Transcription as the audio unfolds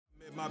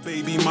My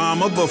baby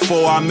mama,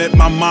 before I met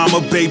my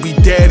mama, baby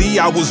daddy,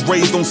 I was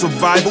raised on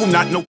survival,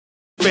 not no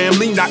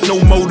family, not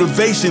no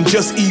motivation,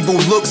 just evil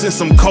looks and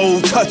some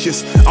cold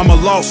touches. I'm a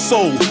lost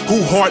soul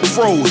who heart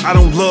froze. I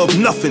don't love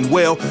nothing,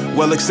 well,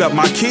 except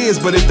my kids,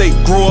 but if they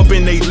grow up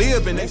and they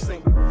live and they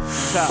say,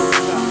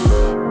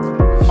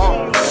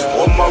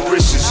 all my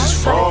riches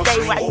is fraud.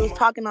 While he was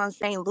talking on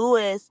St.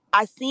 Louis,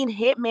 I seen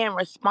Hitman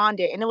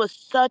responded, and it was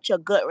such a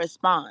good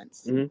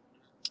response. Mm-hmm.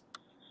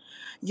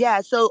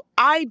 Yeah, so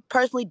I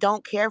personally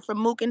don't care for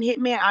Mook and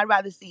Hitman. I'd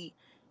rather see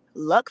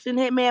Lux and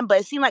Hitman, but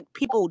it seemed like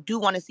people do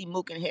want to see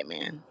Mook and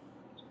Hitman.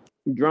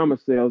 Drama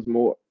sells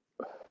more.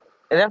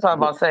 And that's what I'm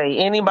about to say.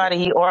 Anybody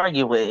he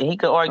argue with, he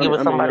could argue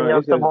with somebody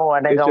else tomorrow,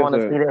 and they gonna want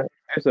to see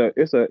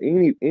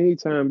that.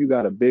 Anytime you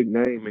got a big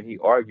name and he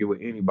argue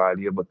with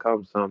anybody, it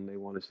becomes something they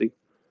want to see.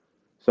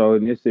 So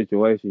in this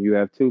situation, you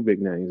have two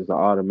big names. It's an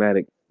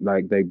automatic,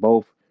 like they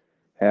both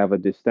have a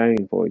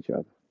disdain for each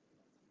other.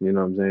 You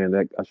know what I'm saying?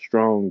 Like a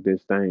strong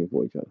disdain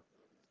for each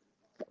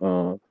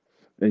other.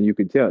 And you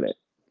can tell that,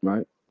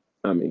 right?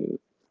 I mean,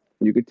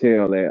 you could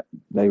tell that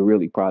they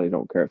really probably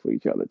don't care for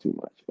each other too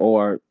much.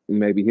 Or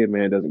maybe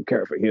Hitman doesn't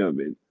care for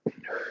him and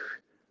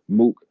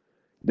Mook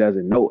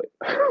doesn't know it.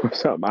 Or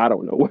something. I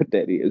don't know what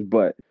that is,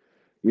 but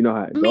you know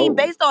how it goes. I mean,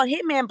 based on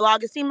Hitman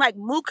blog, it seemed like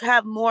Mook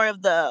have more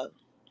of the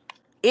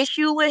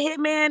issue with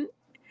Hitman,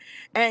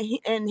 and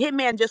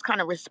Hitman just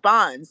kind of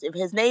responds. If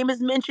his name is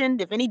mentioned,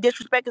 if any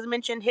disrespect is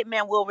mentioned,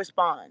 Hitman will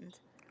respond.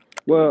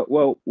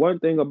 Well, one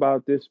thing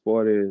about this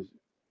sport is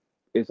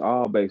it's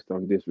all based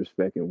on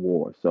disrespect and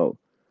war. So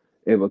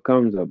it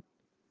becomes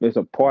it's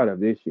a part of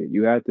this shit.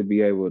 You have to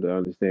be able to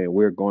understand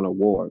we're going to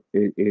war.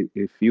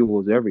 It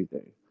fuels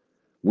everything.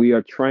 We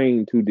are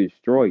trained to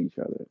destroy each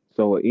other.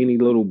 So any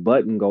little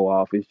button go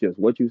off, it's just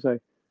what you say.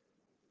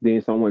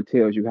 Then someone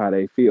tells you how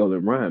they feel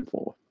in rhyme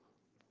form.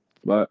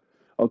 But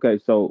okay,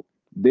 so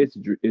this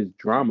is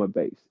drama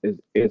based.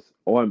 It's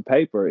on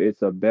paper,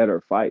 it's a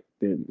better fight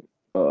than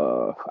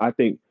I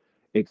think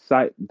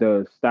excite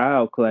the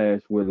style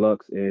clash with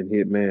Lux and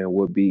Hitman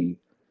would be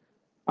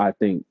I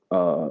think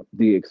the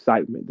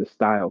excitement, the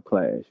style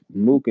clash.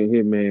 Mook and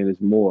Hitman is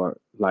more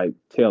like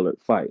tailored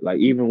fight. Like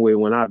even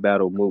when I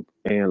battled Mook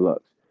and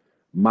Lux,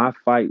 my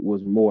fight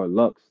was more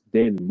Lux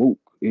than Mook.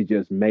 It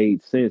just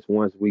made sense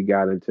once we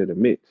got into the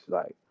mix.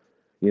 Like,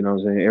 you know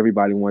what I'm saying?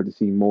 Everybody wanted to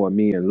see more of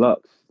me and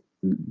Lux.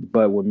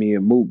 But when me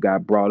and Mook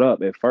got brought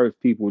up, at first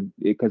people,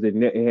 because it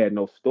had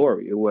no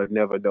story. It was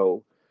never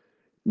no.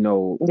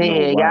 Y'all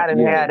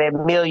didn't have that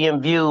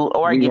million view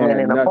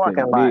argument in the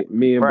parking lot.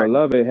 Me and Right.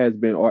 Beloved has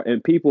been,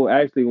 and people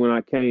actually when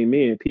I came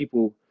in,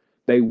 people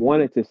they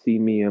wanted to see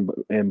me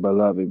and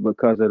Beloved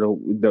because of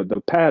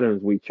the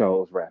patterns we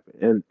chose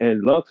rapping.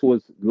 And Lux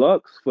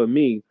for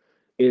me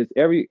is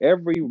every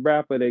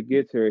rapper that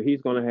gets here,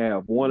 he's gonna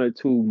have one or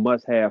two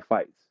must have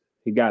fights.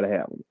 He gotta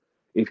have them.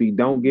 If he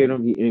don't get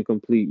them, he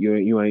incomplete.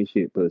 You ain't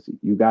shit, pussy.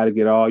 You gotta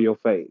get all your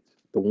fades.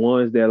 The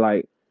ones that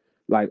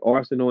like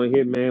Arsenal and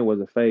Hitman was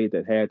a fade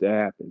that had to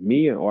happen.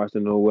 Me and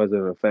Arsenal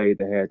wasn't a fade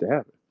that had to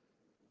happen.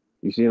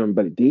 You see them,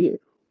 but it did.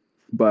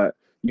 But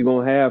you're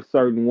gonna have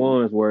certain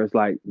ones where it's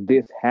like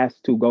this has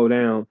to go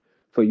down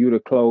for you to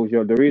close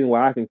the reason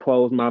why I can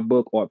close my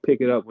book or pick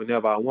it up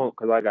whenever I want,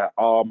 because I got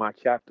all my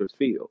chapters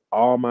filled.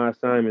 All my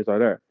assignments are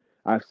there.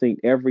 I've seen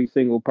every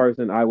single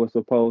person I was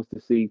supposed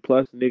to see,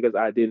 plus niggas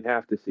I didn't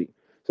have to see.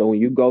 So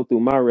when you go through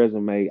my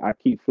resume, I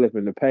keep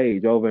flipping the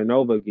page over and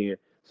over again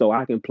so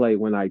I can play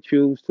when I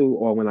choose to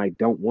or when I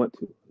don't want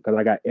to, because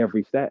I got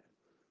every stat.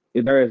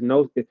 If there is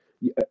no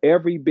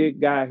every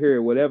big guy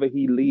here, whatever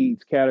he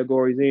leads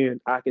categories in,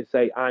 I can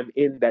say I'm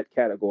in that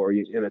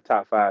category in a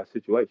top 5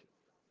 situation.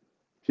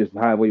 Just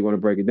however you want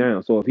to break it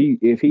down. So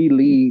if he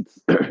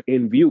leads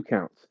in view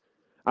counts,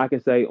 I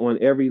can say on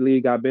every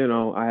league I've been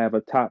on, I have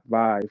a top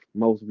 5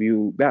 most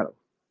viewed battle.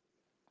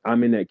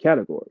 I'm in that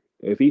category.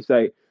 If he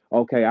say,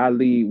 okay, I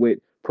lead with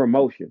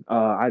promotion,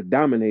 I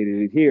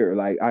dominated it here.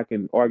 Like I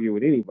can argue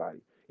with anybody.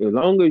 As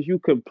long as you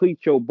complete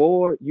your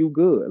board, you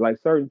good. Like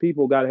certain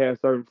people got to have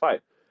certain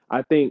fights.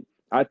 I think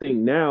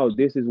now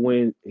this is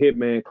when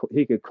Hitman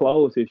he could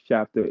close his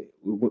chapter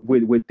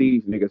with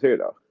these niggas here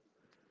though.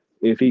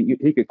 If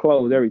he could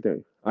close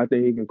everything, I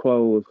think he can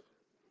close.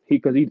 He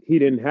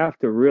didn't have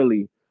to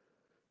really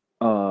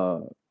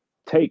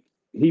take.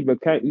 He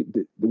became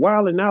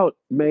Wilding Out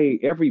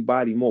made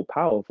everybody more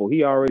powerful.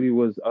 He already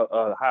was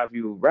a high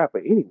view rapper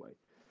anyway,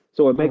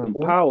 so it makes him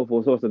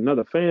powerful. So it's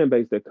another fan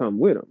base that come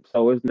with him.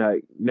 So it's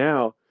like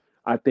now,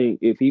 I think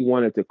if he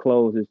wanted to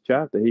close his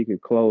chapter, he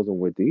could close them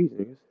with these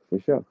niggas for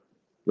sure.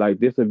 Like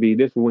this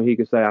is when he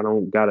could say, I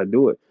don't gotta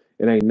do it.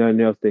 It ain't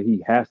nothing else that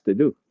he has to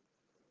do.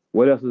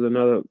 What else is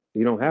another?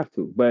 You don't have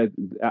to. But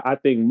I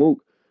think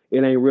Mook,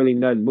 it ain't really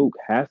nothing Mook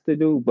has to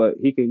do, but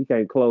he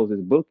can't close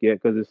his book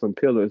yet because there's some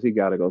pillars he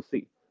got to go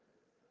see.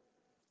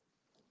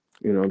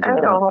 You know what I I'm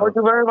ain't saying? gonna hold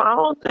you, Verb. I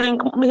don't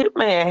think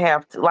Hitman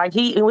have to. Like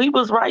he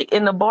was right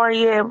in the bar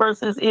he had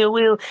versus Ill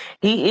Will.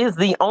 He is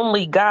the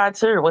only God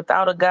tier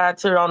without a God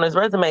tier on his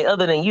resume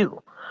other than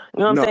you.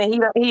 You know what I'm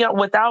saying? He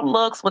without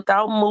Lux,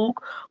 without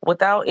Mook,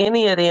 without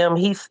any of them,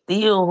 he's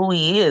still who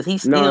he is.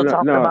 He's still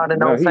talked about in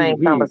those same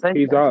he's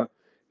conversations. all.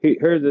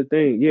 Here's the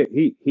thing. Yeah,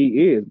 he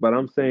is. But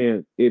I'm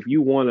saying if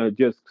you want to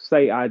just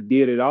say I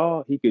did it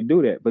all, he could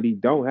do that. But he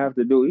don't have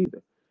to do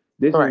either.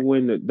 This is Right.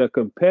 when the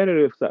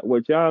competitive side.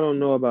 What y'all don't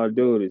know about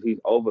dude is he's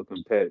over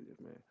competitive,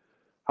 man.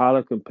 How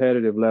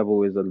competitive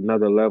level is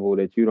another level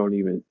that you don't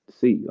even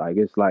see. Like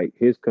it's like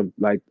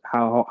like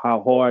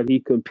how hard he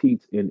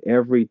competes in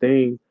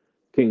everything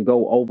can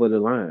go over the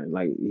line.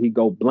 Like he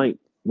go blank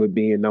with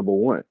being number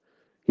one.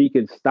 He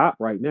can stop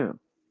right now.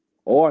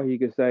 Or he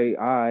could say,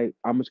 all right,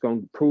 I'm just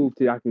gonna prove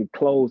to you I can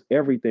close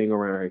everything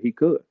around here. He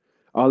could.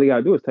 All he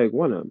gotta do is take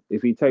one of them.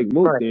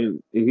 Right.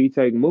 If he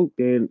take Mook,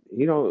 then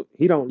he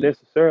don't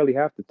necessarily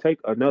have to take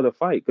another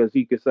fight because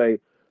he could say,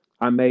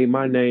 I made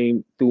my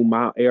name through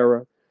my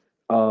era.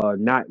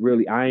 Not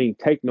really. I ain't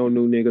take no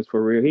new niggas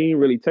for real. He ain't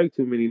really take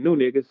too many new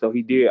niggas, so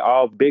he did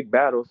all big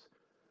battles.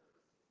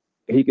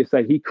 He could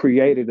say he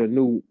created a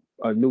new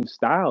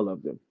style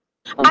of them.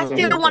 I So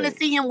still he want to said,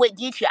 see him with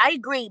Geechee. I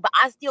agree, but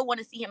I still want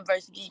to see him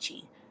versus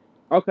Geechee.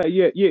 okay,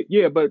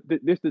 yeah. But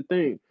this the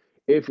thing.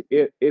 If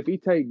he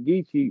take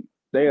Geechee,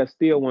 they'll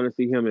still want to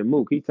see him and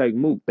Mook. He take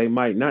Mook, they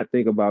might not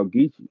think about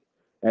Geechee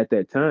at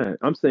that time.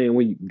 I'm saying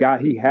when you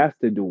got, he has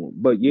to do him.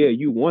 But yeah,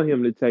 you want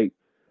him to take.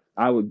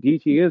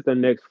 Geechee is the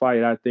next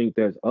fight I think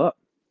that's up.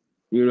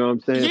 You know what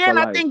I'm saying? Yeah, For and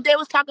I like, think they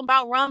was talking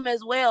about Rum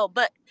as well,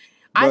 but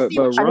I but see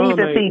what I you need Rum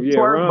to mean. ain't, see yeah,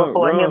 Twerk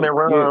before him and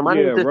Rum. I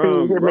need to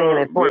see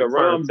Hitman and Twerk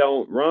first.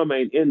 Rum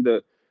ain't in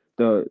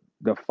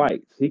the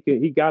fights. He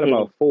got Yeah.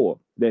 about four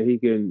that he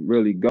can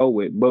really go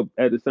with. But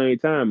at the same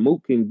time,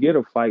 Mook can get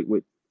a fight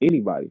with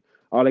anybody.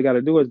 All they got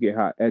to do is get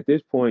hot. At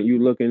this point, you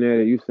looking at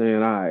it, you saying,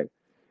 all right.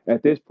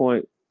 At this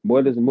point,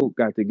 what does Mook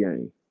got to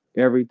gain?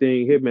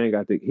 Everything Hitman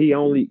got to.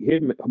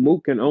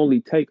 Mook can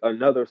only take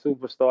another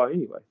superstar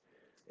anyway.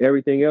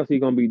 Everything else he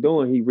gonna be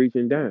doing, he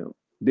reaching down.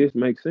 This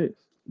makes sense.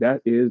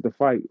 That is the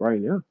fight right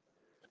now.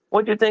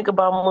 What you think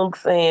about Mook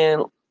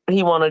saying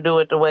he want to do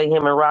it the way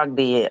him and Rock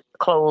did?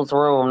 Closed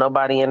room,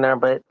 nobody in there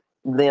but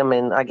them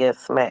and I guess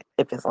Smack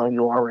if it's on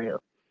URL.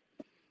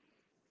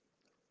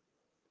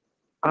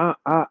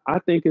 I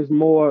think it's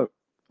more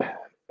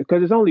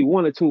because there's only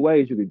one or two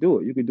ways you could do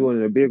it. You could do it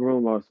in a big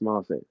room or a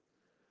small set.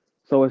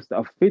 So it's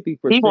a fifty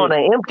He want percent.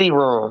 an empty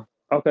room.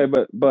 Okay,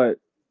 but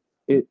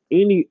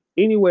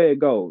anywhere it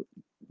goes,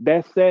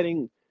 that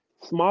setting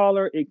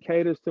smaller it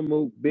caters to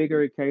Mook,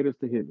 bigger it caters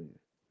to Hitman.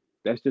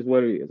 That's just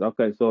what it is.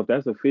 Okay, so if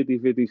that's a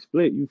 50-50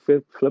 split, you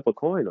flip a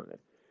coin on it.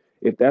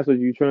 If that's what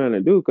you're trying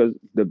to do, because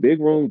the big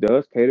room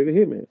does cater to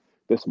Hitman.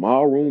 The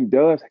small room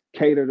does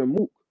cater to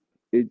Mook.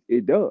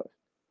 It does.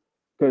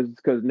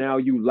 Because now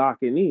you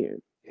locking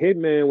in.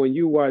 Hitman, when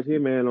you watch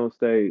Hitman on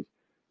stage,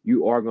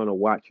 you are gonna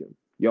watch him.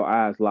 Your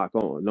eyes lock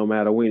on, no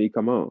matter when he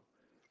come on.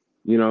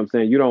 You know what I'm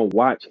saying? You don't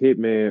watch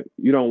Hitman,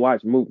 you don't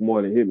watch Mook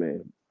more than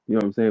Hitman. You know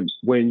what I'm saying?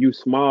 When you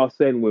small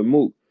setting with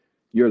Mook,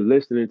 you're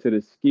listening to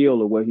the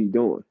skill of what he's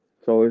doing.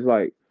 So it's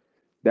like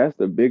that's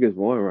the biggest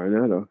one right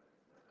now though.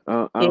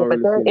 I Yeah, don't but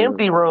really that see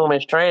empty nothing. room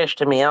is trash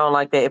to me. I don't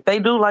like that. If they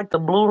do like the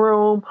blue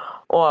room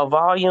or a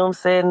volume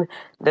setting,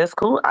 that's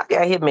cool. I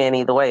got Hitman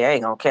either way. I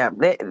ain't gonna cap.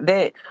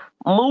 That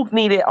Mook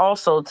needed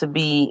also to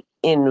be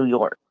in New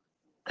York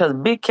because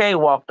Big K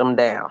walked them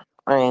down.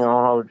 I ain't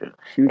gonna hold you.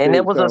 You And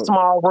there think was a so?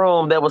 small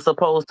room that was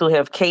supposed to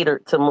have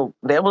catered to Mook.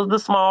 That was the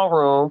small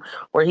room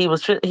where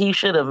he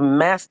should have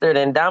mastered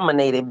and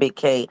dominated Big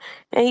K,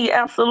 and he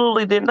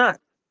absolutely did not.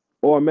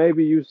 Or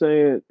maybe you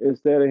saying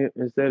instead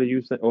of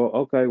you saying, or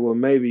okay, well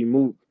maybe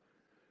Mook.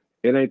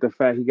 It ain't the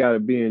fact he got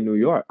to be in New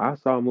York. I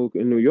saw Mook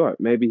in New York.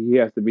 Maybe he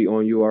has to be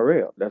on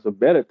URL. That's a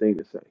better thing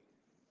to say.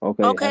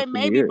 Okay, it Okay, has to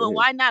be maybe, but here.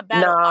 why not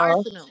battle No,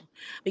 Arsenal?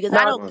 Because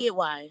I no. don't get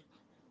why.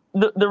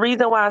 The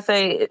reason why I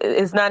say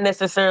it's not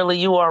necessarily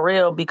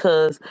URL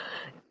because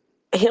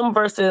him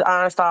versus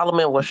Iron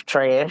Solomon was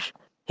trash.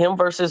 Him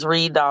versus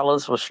Reed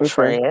Dollars was Okay,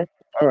 trash.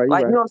 all right, you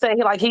Like you right. know what I'm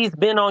saying? He's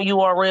been on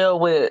URL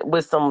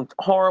with some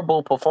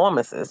horrible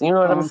performances. You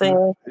know what I'm Oh, okay,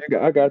 saying?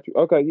 I got you.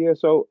 Okay, yeah.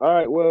 So all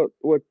right, well,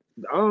 with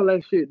all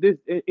that shit,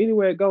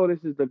 anywhere it go,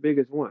 this is the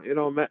biggest one. It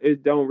don't matter.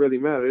 It don't really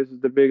matter. This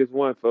is the biggest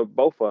one for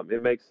both of them.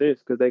 It makes sense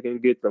because they can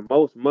get the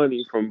most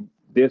money from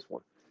this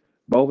one.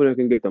 Both of them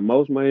can get the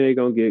most money they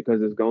gonna get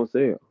because it's gonna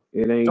sell.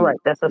 It Right,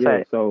 ain't, that's a yeah.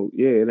 fact. So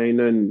yeah, it ain't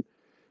nothing.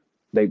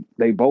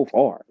 They both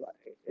are. Like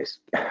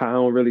I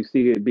don't really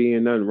see it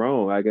being nothing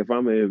wrong. Like if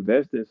I'm gonna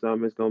invest in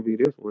something, it's gonna be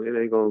this one. It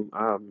ain't gonna.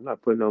 I'm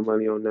not putting no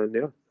money on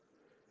nothing else.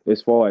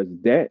 As far as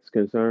that's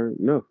concerned,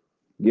 no.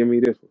 Give me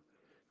this one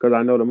because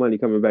I know the money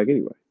coming back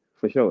anyway.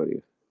 For sure it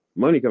is.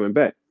 Money coming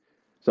back.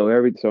 So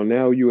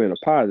now you in a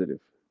positive.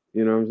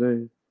 You know what I'm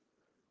saying?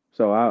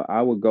 So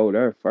I would go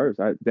there first.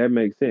 That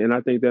makes sense, and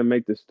I think that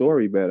make the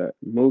story better.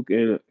 Mook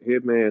and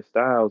Hitman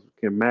styles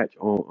can match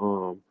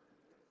on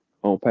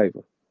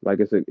paper. Like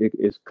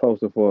it's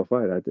closer for a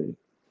fight. I think.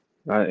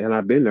 And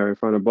I've been there in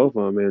front of both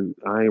of them, and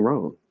I ain't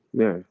wrong.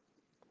 Yeah,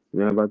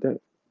 yeah about that.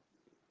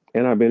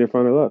 And I've been in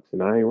front of Lux,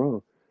 and I ain't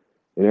wrong.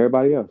 And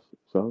everybody else,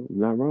 so I'm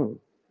not wrong.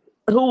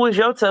 Who was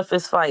your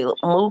toughest fight,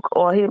 Mook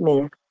or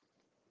Hitman?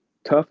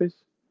 Toughest?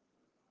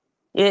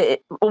 Yeah,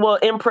 well,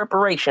 in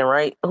preparation,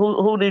 right?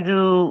 Who did you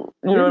know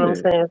what I'm Hitman.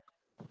 saying?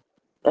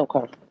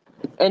 Okay.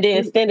 And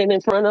then Hit, standing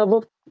in front of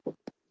him?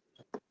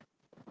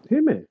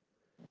 Hitman.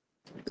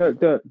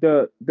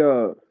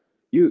 The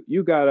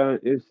you gotta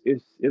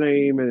it ain't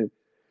even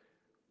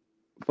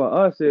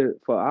for us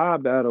for our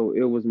battle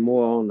it was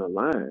more on the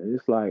line.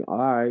 It's like, all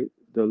right,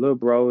 the little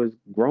bro is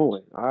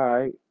growing. All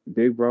right,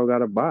 big bro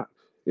got a box.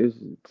 It's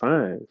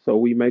fine. So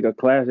we make a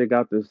classic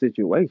out the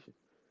situation.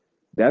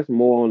 That's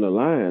more on the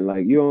line.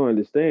 Like you don't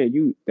understand.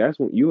 That's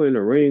when you in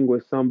the ring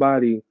with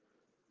somebody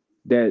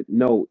that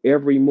know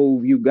every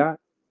move you got.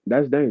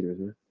 That's dangerous,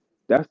 man.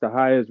 That's the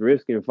highest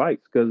risk in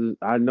fights because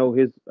I know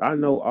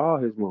all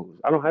his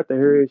moves. I don't have to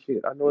hear his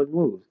shit. I know his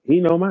moves.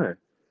 He know mine.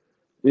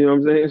 You know what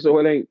I'm saying? So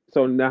it ain't.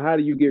 So now, how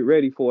do you get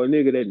ready for a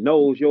nigga that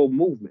knows your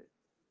movement?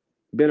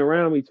 Been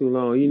around me too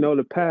long. He know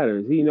the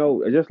patterns. He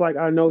know just like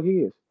I know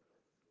his.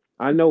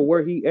 I know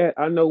where he at.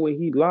 I know when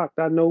he locked.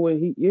 I know when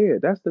he. Yeah,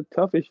 that's the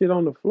toughest shit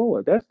on the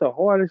floor. That's the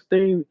hardest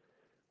thing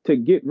to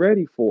get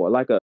ready for.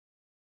 Like a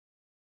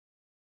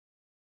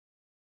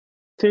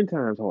 10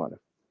 times harder.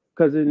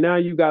 Cause now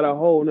you got a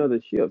whole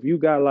nother shift. You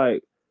got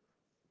like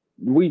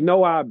we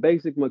know our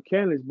basic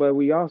mechanics, but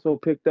we also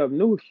picked up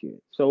new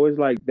shit. So it's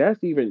like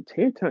that's even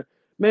 10 times.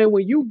 Man,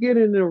 when you get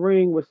in the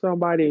ring with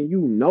somebody and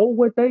you know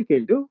what they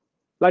can do,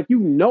 like you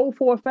know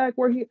for a fact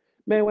where he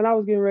man, when I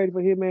was getting ready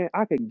for him, man,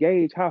 I could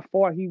gauge how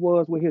far he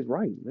was with his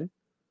right, man.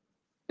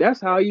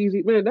 That's how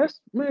easy, man. That's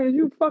man,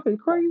 you fucking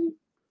crazy.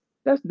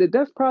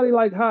 That's probably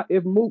like how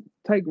if Mook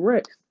take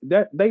Rex,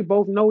 that they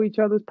both know each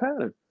other's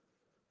pattern.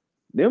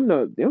 Them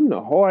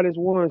the hardest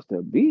ones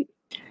to beat.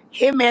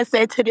 Hitman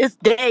said to this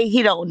day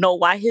he don't know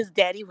why his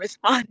daddy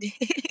responded.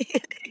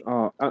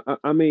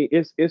 I mean,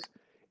 it's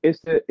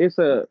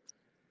a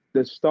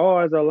the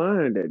stars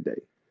aligned that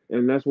day,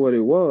 and that's what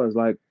it was.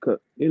 Like,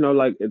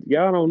 like if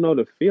y'all don't know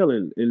the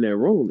feeling in that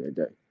room that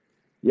day,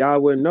 y'all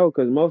wouldn't know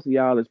because most of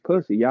y'all is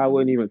pussy. Y'all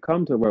wouldn't even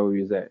come to where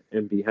we was at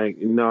and be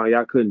hanging. No,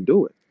 y'all couldn't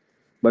do it.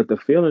 But the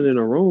feeling in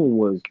the room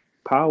was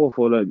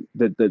powerful.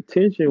 The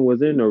tension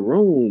was in the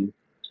room.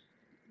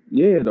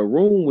 Yeah, the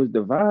room was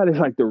divided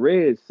like the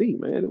Red Sea,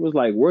 man. It was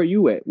like, where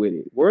you at with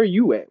it? Where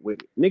you at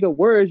with it? Nigga,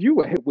 where is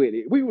you at with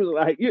it? We was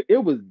like,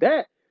 it was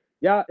that.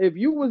 Y'all, if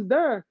you was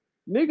there,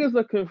 niggas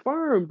are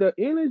confirmed. The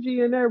energy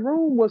in that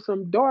room was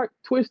some dark,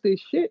 twisted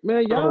shit,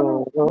 man.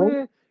 Y'all don't, Mhm.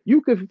 man,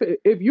 you could,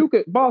 if you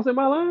could, boss, in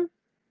my line?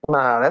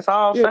 Nah, that's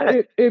all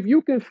fact. If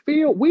you can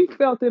feel, we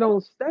felt it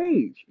on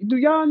stage. Do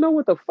y'all know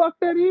what the fuck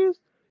that is?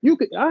 You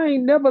could. I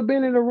ain't never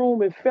been in a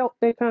room and felt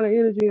that kind of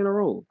energy in a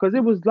room because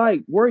it was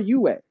like, where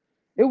you at?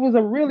 It was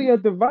really a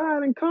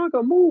divide and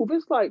conquer move.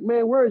 It's like,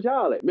 man, where's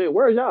y'all at? Man,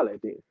 where's y'all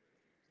at then?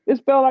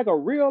 It felt like a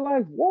real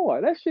life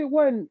war. That shit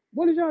wasn't.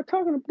 What is y'all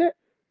talking about? That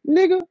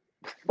nigga,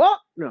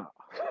 fuck no.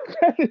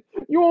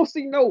 You won't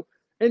see no.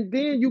 And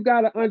then you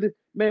gotta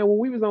man. When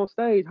we was on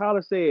stage,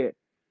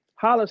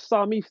 Holla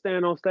saw me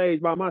stand on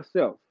stage by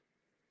myself.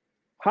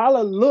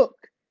 Holla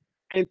looked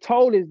and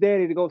told his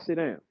daddy to go sit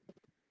down.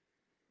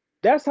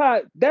 That's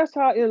how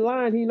in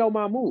line he know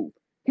my move.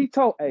 He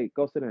told, hey,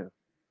 go sit down.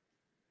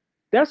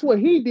 That's what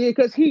he did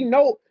because he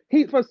know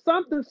he for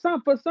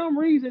some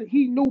reason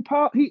he knew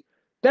Paul.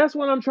 That's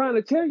what I'm trying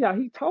to tell y'all.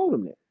 He told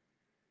him that.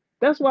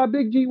 That's why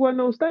Big G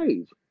wasn't on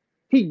stage.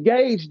 He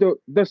gauged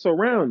the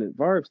surrounding.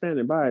 Verb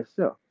standing by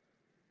itself.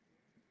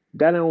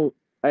 That don't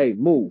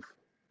move.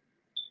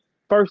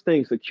 First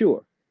thing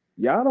secure.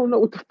 Y'all don't know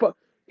what the fuck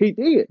he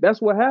did.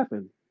 That's what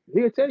happened.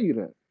 He'll tell you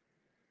that.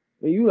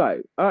 And you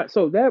like, all right,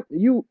 so that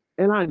you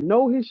and I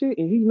know his shit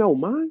and he know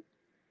mine.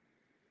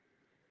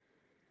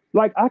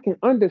 Like I can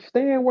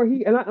understand where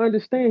he and I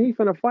understand he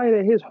finna fight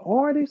at his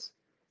hardest.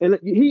 And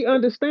he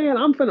understand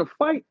I'm finna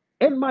fight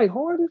at my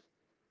hardest.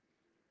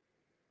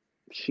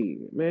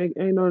 Shit, man,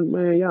 ain't no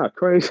man, y'all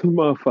crazy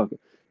motherfucker.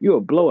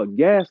 You'll blow a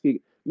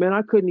gasket. Man,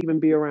 I couldn't even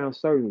be around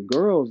certain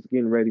girls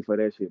getting ready for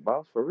that shit,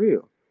 boss. For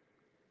real.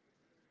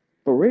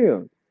 For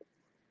real.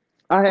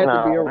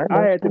 No,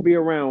 I had to be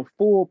around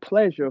full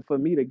pleasure for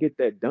me to get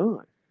that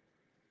done.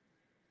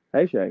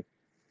 Hey Shay.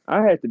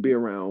 I had to be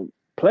around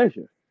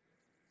pleasure.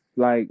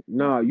 Like,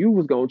 nah, you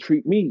was gonna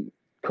treat me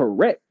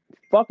correct.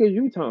 Fuck is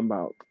you talking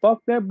about?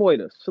 Fuck that boy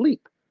to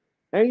sleep.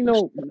 Ain't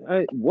no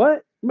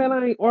what? Man,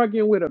 I ain't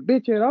arguing with a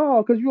bitch at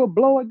all because you'll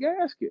blow a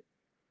gasket.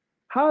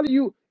 How do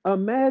you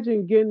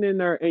imagine getting in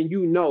there and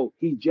you know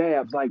he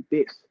jabs like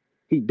this?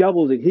 He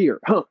doubles it here.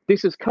 Huh?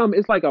 This is coming.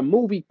 It's like a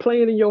movie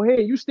playing in your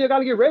head. You still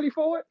gotta get ready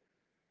for it?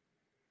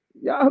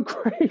 Y'all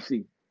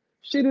crazy.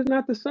 Shit is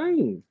not the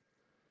same.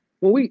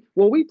 When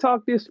we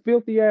talk this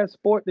filthy ass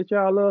sport that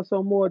y'all love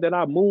so more that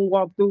I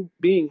moonwalk through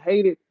being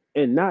hated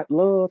and not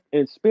loved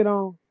and spit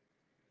on,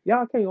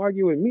 y'all can't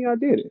argue with me. I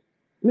did it.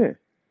 Yeah.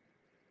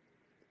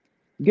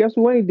 Guess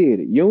who ain't did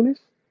it? Eunice.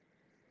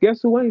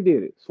 Guess who ain't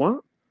did it?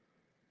 Swamp.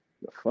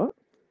 The fuck?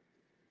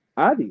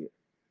 I did.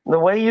 The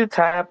way you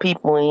tie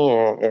people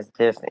in is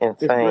just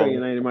It's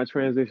brilliant, insane. ain't it? My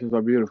transitions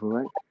are beautiful,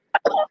 right?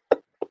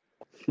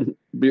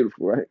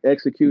 Beautiful, right?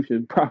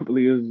 Execution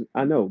probably is.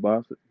 I know,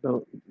 boss.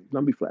 Don't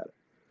be flattered.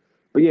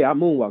 But yeah, I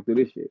moonwalked through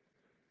this shit,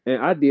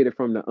 and I did it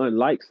from the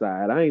unlike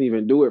side. I ain't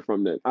even do it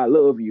from the I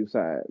love you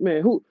side.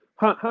 Man,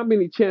 how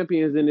many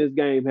champions in this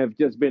game have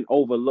just been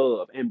over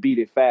love and beat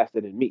it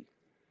faster than me?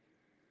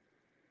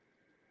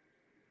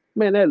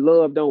 Man, that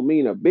love don't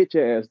mean a bitch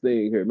ass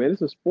thing here, man.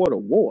 It's a sport of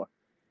war.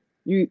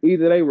 You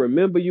either they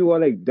remember you or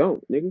they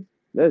don't, nigga.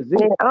 That's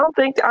Yeah, it.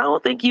 I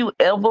don't think you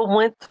ever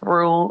went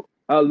through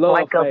A like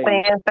love a phase.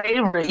 fan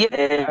favorite.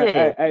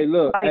 Yeah. Hey,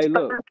 look, Like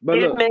look, Sturk, but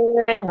look,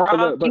 Hitman,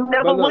 Rock, you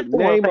never went through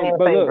a name them, fan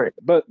favorite.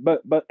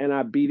 and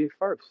I beat it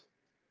first.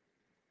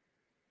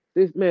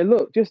 This man,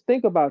 look, just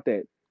think about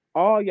that.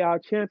 All y'all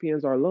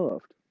champions are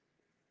loved.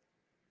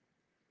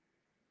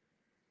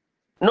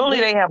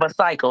 Normally Man, they have a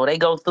cycle. They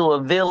go through a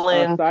a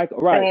villain, cycle,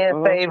 right?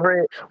 fan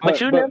favorite,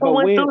 but you never But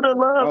went when, through the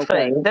love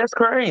okay, phase. That's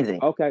crazy.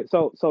 okay,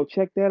 so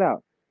check that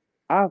out.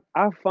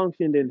 I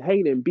functioned in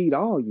hate and beat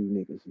all you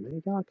niggas,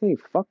 man. Y'all can't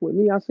fuck with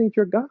me. I seen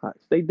your gods.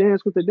 They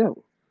dance with the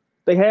devil.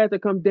 They had to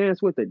come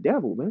dance with the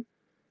devil, man.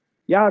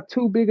 Y'all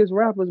two biggest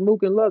rappers,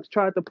 Mook and Lux,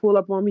 tried to pull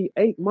up on me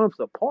 8 months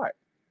apart.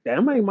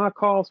 Damn ain't my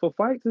cause for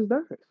fights, is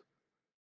theirs.